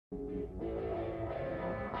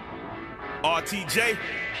RTJ,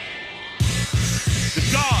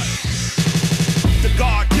 the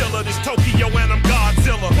God killer, this Tokyo and I'm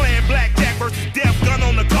Godzilla. Playing blackjack versus death, gun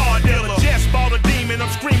on the car dealer. Just bought a demon, I'm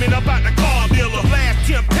screaming up out the car dealer. Last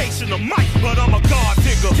temptation of Mike, but I'm a God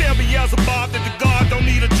digger. Tell me as a Bob that the God don't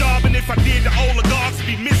need a job, and if I did, the oligarchs would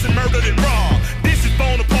be missing, murdered, and robbed. This is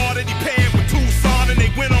Bonaparte, and he paired with Tucson, and they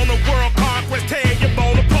went on a world conquest, tearing your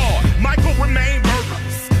bone apart. Michael remained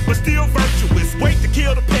murderous, but still virtuous. Wait to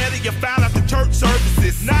kill the petty, you found out the church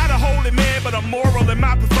services. Not a holy man, but a moral in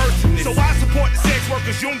my perverseness. So I support the sex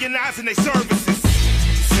workers unionizing their services.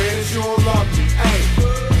 You say that you don't love me, hey,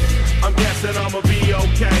 I'm guessing I'ma be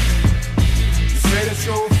okay. you say that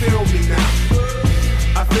you don't feel me now.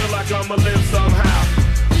 I feel like I'ma live somehow.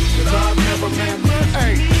 The love never meant much to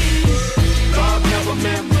me. Love never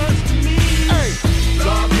meant much to me. Hey,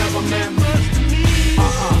 love never meant much to me.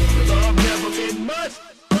 Love never meant much.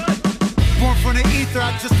 Born from the ether,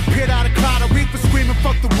 I just appeared out of cloud of reaper, screaming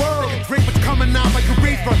fuck the world. Drink what's coming out like a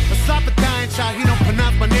reefer. A stop a dying child, he don't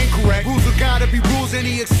pronounce my name correct. Rules are gotta be rules,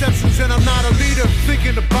 any exceptions, and I'm not a leader.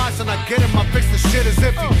 Thinking the boss and I get him, I fix the shit as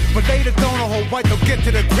iffy. But later don't a whole white, they'll get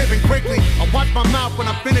to the crib and quickly. I watch my mouth when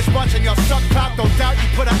I finish watching y'all suck cock. Don't doubt you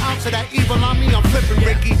put an ounce of that evil on me, I'm flipping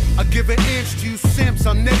Ricky. I give an inch to you simps,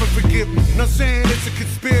 I'll never forgive me. Not saying it's a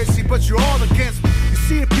conspiracy, but you're all against me. You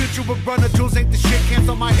see a future with runner jewels, ain't the shit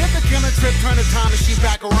cancel my hip and killing trip. Turn the time machine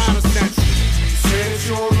back around a century. You say that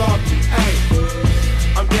you don't love me, hey,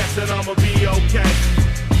 I'm guessing I'ma be okay.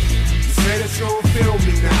 you say that you don't feel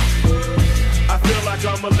me now. I feel like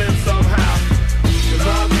I'ma live somehow. The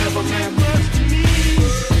love never meant much to me.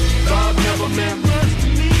 Love never meant much to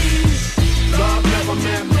me. Love never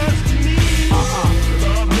meant much to me.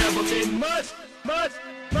 Love never meant much.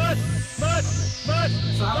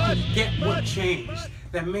 So I can get what changed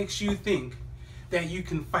that makes you think that you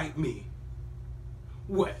can fight me.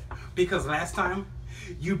 What? Because last time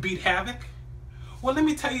you beat Havoc? Well, let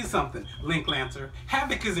me tell you something, Link Lancer.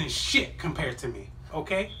 Havoc isn't shit compared to me,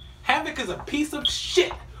 okay? Havoc is a piece of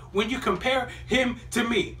shit when you compare him to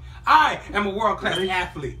me. I am a world-class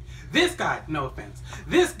athlete. This guy, no offense,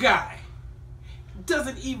 this guy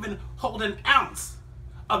doesn't even hold an ounce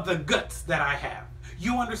of the guts that I have.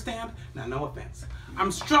 You understand? Now, no offense.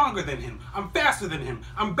 I'm stronger than him. I'm faster than him.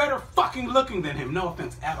 I'm better fucking looking than him. No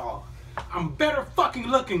offense at all. I'm better fucking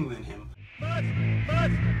looking than him.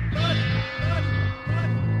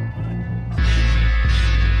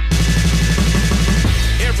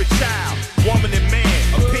 Every child, woman and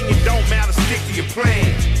man, opinion don't matter, stick to your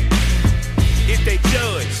plan. If they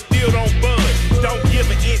judge, still don't budge. Don't give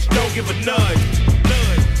an inch, don't give a nudge.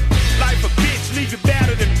 Life a bitch, leave you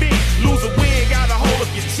battered and bent. Lose a win, gotta hold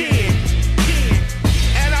up your chin.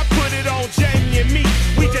 And I put it on Jamie and me.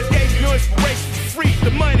 We just gave you inspiration for free.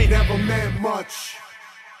 The money Never meant much.